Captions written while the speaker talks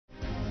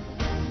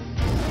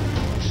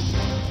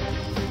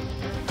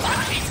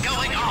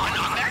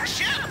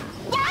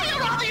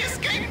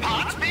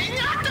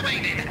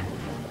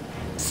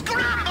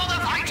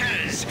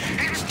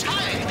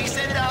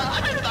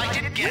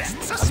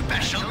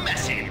special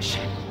message.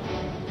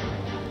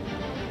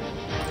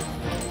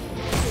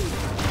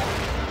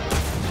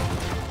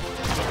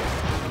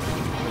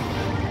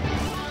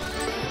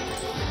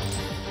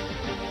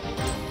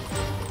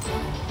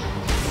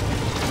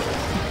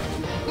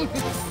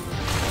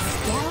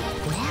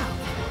 Stealth well.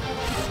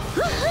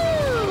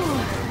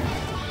 Woohoo!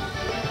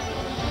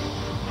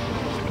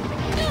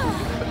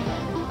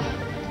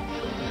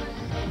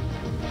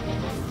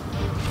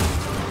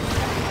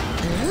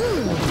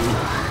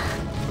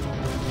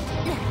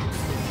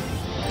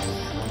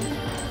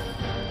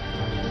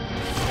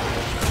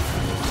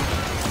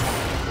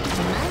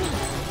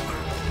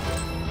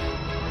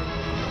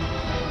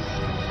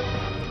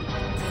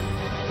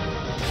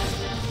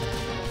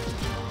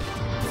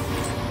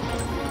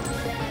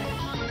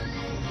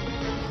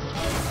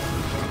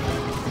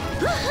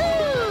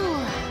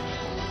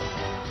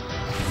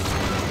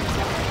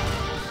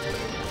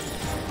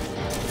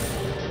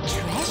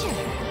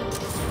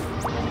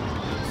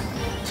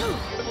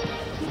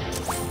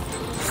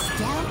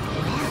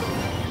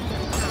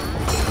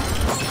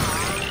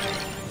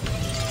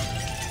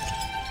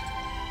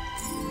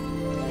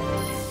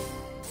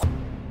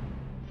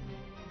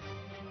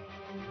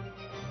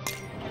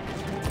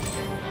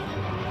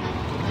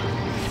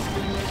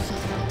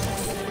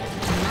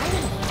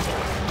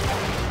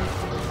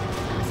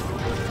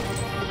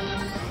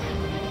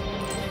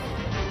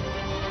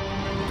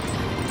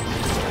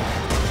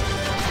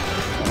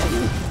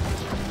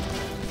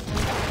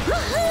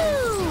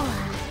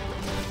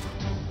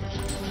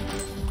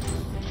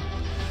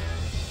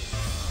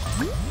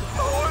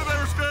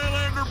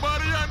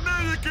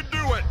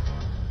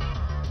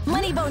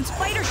 Moneybone's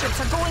fighter ships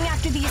are going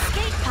after the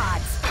escape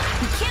pods.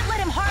 We can't let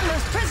him harm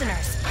those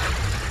prisoners.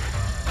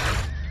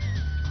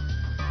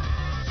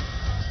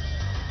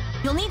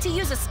 You'll need to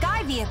use a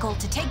sky vehicle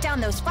to take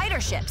down those fighter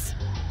ships.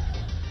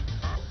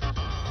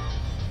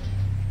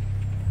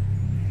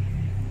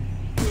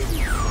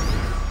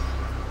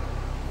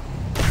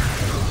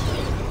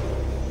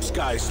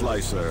 Sky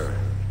Slicer.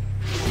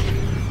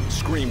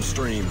 Scream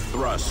Stream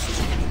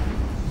Thrust.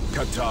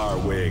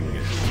 Qatar Wing.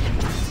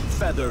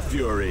 Feather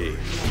Fury.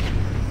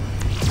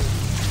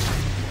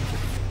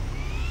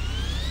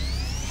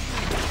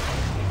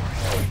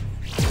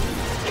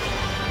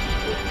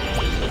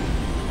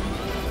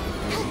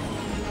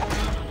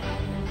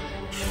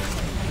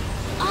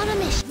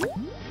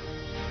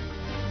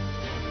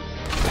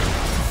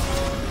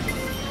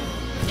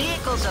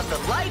 Vehicles of the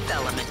life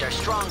element are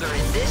stronger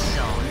in this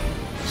zone.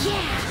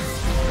 Yeah!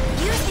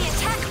 Use the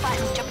attack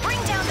button to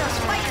bring down those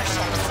fighter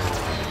ships.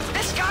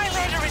 The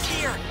Skylander is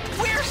here!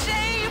 We're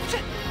saved!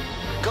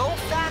 Go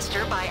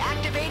faster by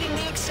activating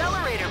the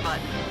accelerator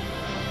button.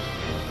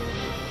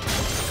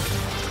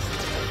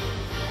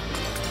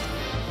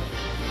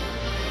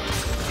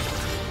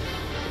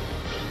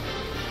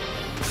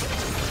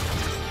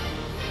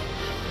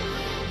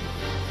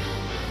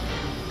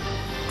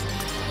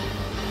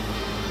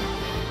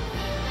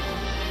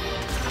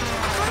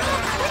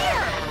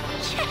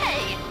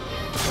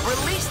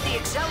 Release the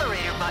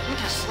accelerator button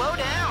to slow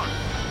down.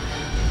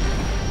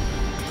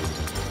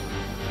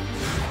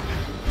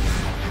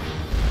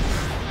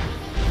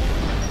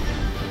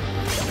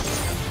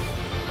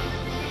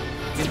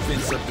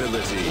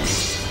 Invincibility.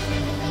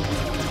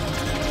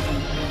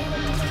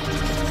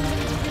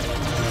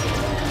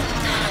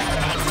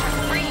 Thanks for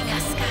freeing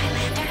us,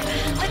 Skylander.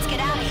 Let's get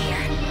out of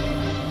here.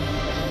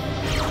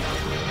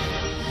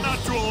 Not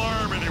to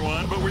alarm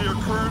anyone, but we are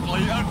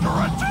currently under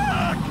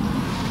attack!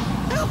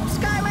 Help,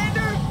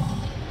 Skylander!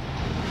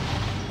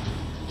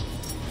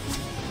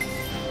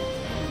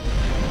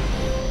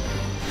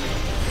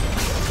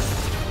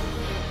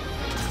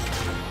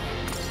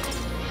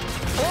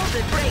 Hold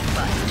the brake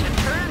button to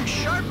turn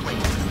sharply.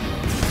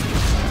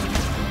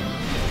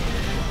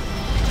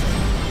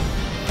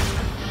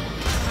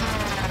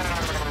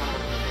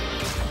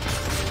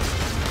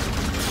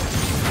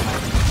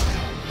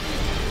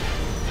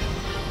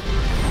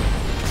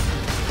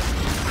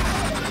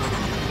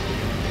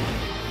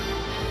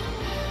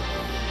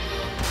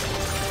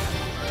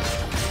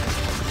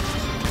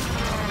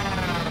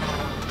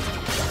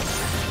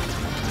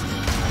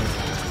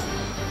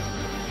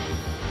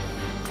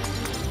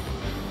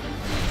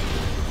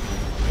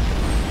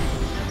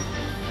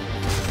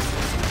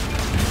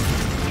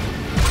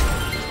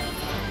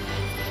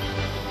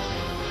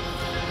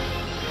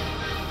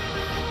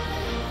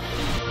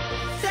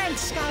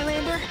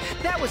 Skylander,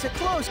 that was a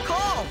close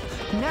call.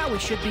 Now we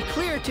should be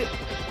clear to...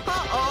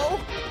 Uh-oh!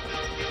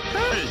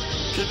 Hey,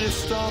 can you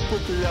stop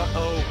with the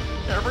uh-oh?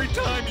 Every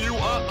time you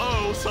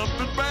uh-oh,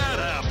 something bad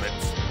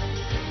happens.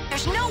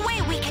 There's no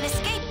way we can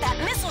escape that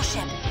missile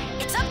ship.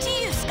 It's up to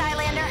you,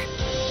 Skylander.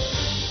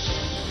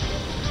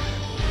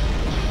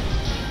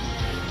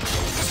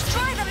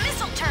 Destroy the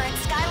missile turret,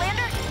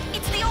 Skylander.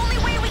 It's the only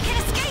way we can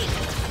escape.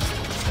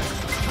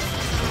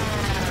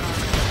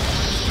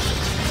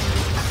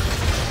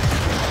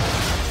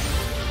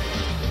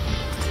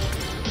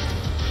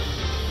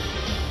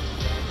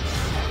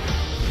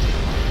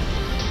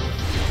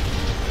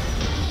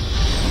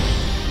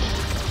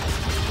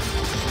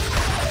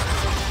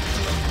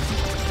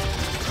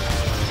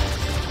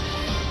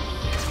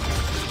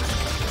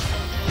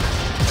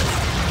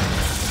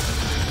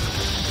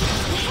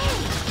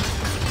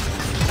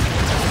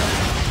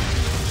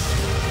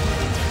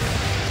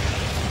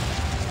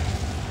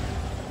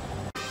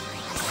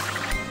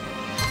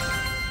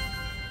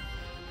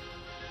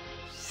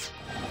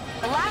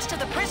 last of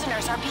the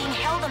prisoners are being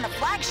held on the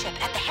flagship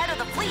at the head of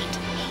the fleet.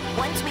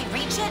 Once we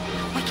reach it,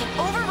 we can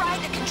override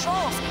the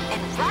controls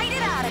and ride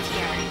it out of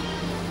here.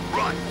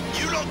 Right,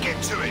 you lot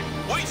get to it.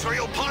 We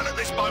three will pilot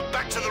this boat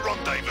back to the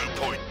rendezvous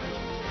point.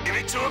 Give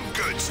it to them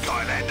good,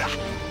 Skylander.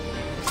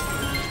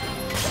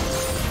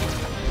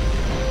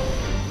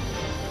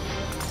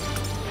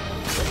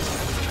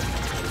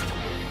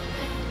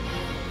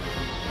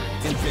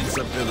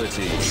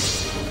 Invincibility.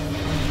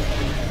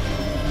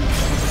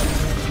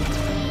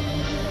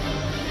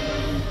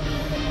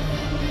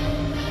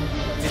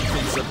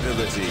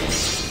 Invincibility.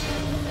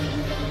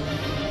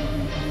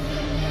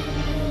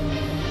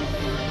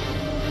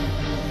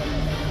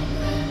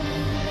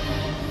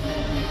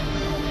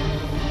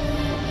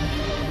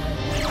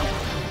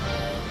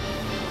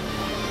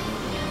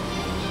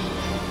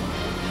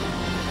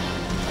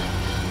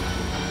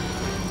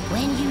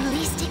 When you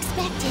least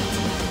expect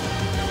it.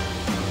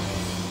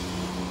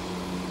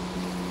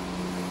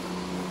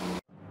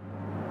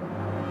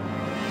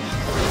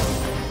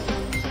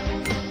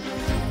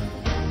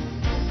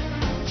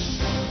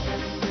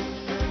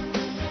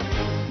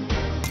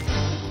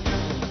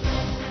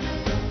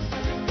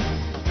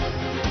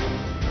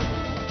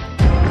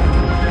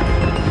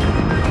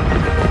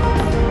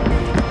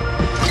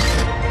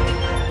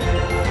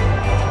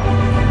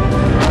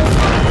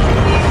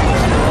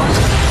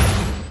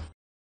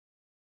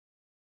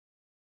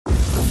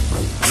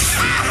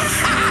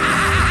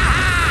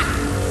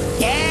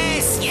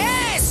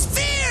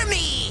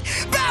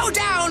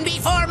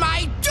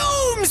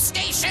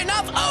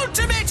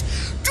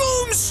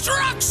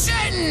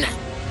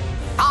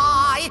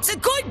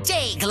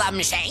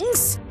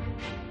 Glumshanks?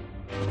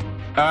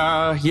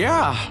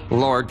 Yeah,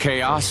 Lord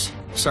Chaos,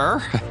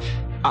 sir.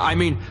 I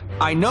mean,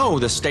 I know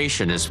the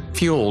station is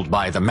fueled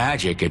by the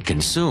magic it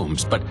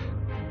consumes, but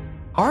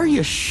are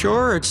you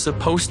sure it's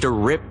supposed to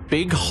rip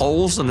big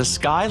holes in the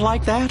sky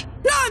like that?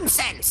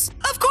 Nonsense!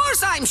 Of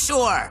course I'm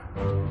sure!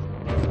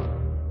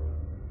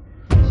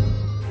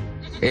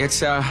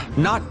 It's,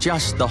 not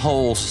just the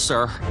holes,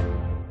 sir.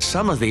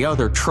 Some of the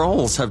other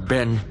trolls have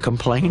been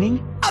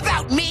complaining.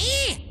 About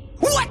me?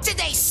 What did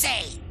they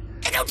say?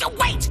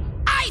 Wait!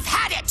 I've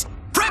had it!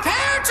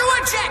 Prepare to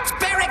eject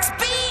barracks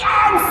B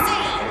and C!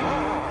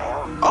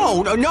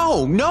 Oh,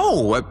 no,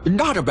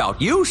 not about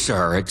you,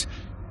 sir.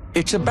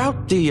 It's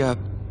about the,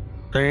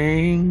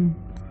 thing.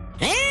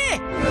 Eh?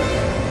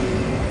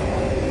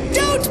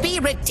 Don't be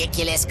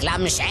ridiculous,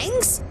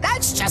 Glumshanks.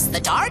 That's just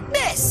the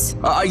darkness.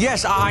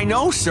 Yes, I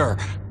know, sir.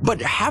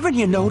 But haven't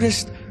you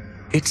noticed?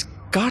 It's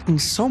gotten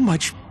so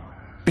much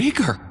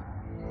bigger.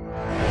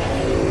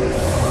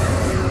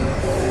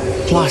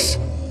 Plus,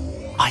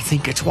 I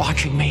think it's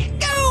watching me.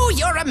 Oh,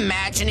 you're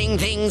imagining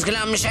things,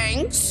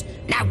 Glumshanks.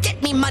 Now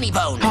get me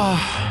Moneybone.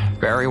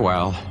 Very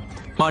well.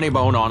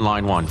 Moneybone on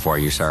line 1 for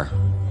you, sir.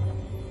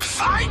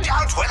 Find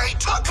out where they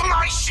took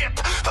my ship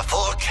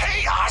before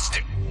Chaos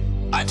did...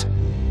 What?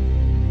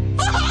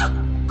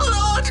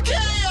 Lord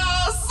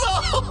Chaos!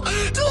 Oh,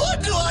 to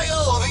what do I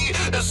owe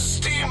the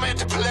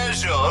esteemed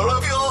pleasure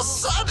of your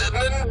sudden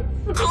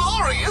and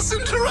glorious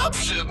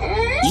interruption?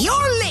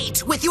 You're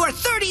late with your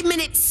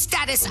 30-minute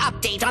status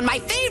update on my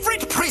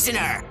favorite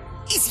prisoner.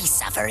 Is he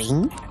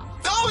suffering?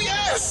 Oh,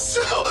 yes!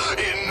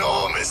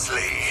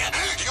 Enormously.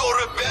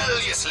 Your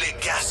rebelliously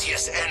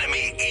gaseous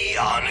enemy,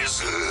 Eon,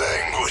 is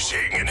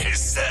languishing in his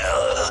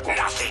cell.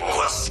 Nothing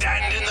will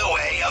stand in the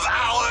way of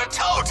our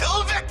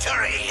total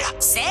victory!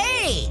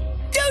 Say,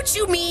 don't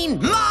you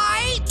mean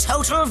my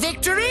total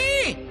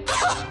victory?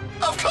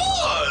 Of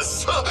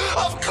course!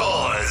 Of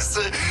course!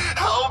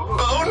 How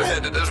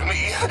boneheaded of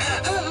me!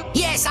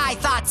 Yes, I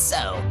thought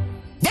so.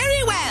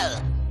 Very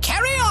well.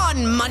 Carry on,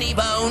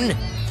 Moneybone.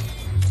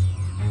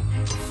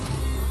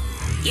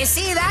 You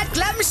see that,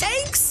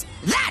 Glumshanks?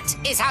 That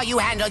is how you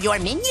handle your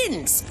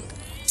minions.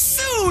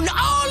 Soon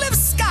all of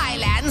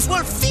Skylands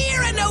will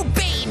fear and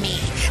obey me,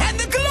 and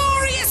the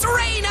glorious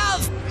reign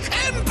of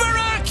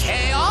Emperor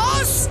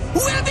Chaos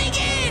will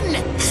begin!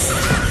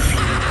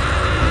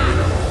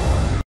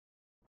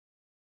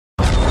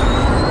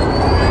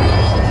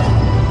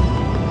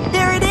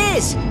 There it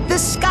is! The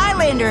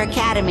Skylander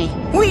Academy!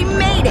 We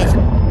made it!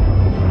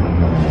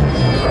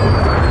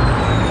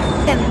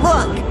 And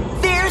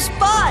look! There's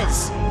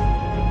Buzz!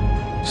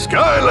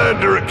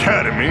 Skylander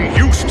Academy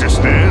used to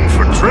stand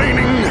for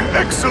training,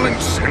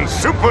 excellence, and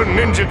super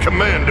ninja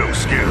commando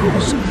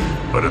skills.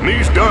 But in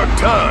these dark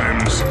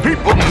times,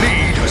 people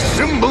need a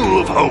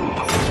symbol of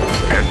hope.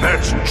 And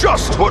that's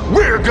just what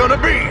we're gonna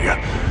be.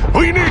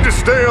 We need to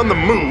stay on the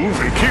move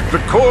and keep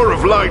the core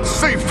of light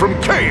safe from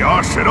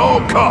chaos at all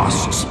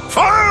costs.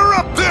 Fire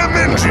up them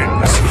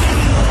engines!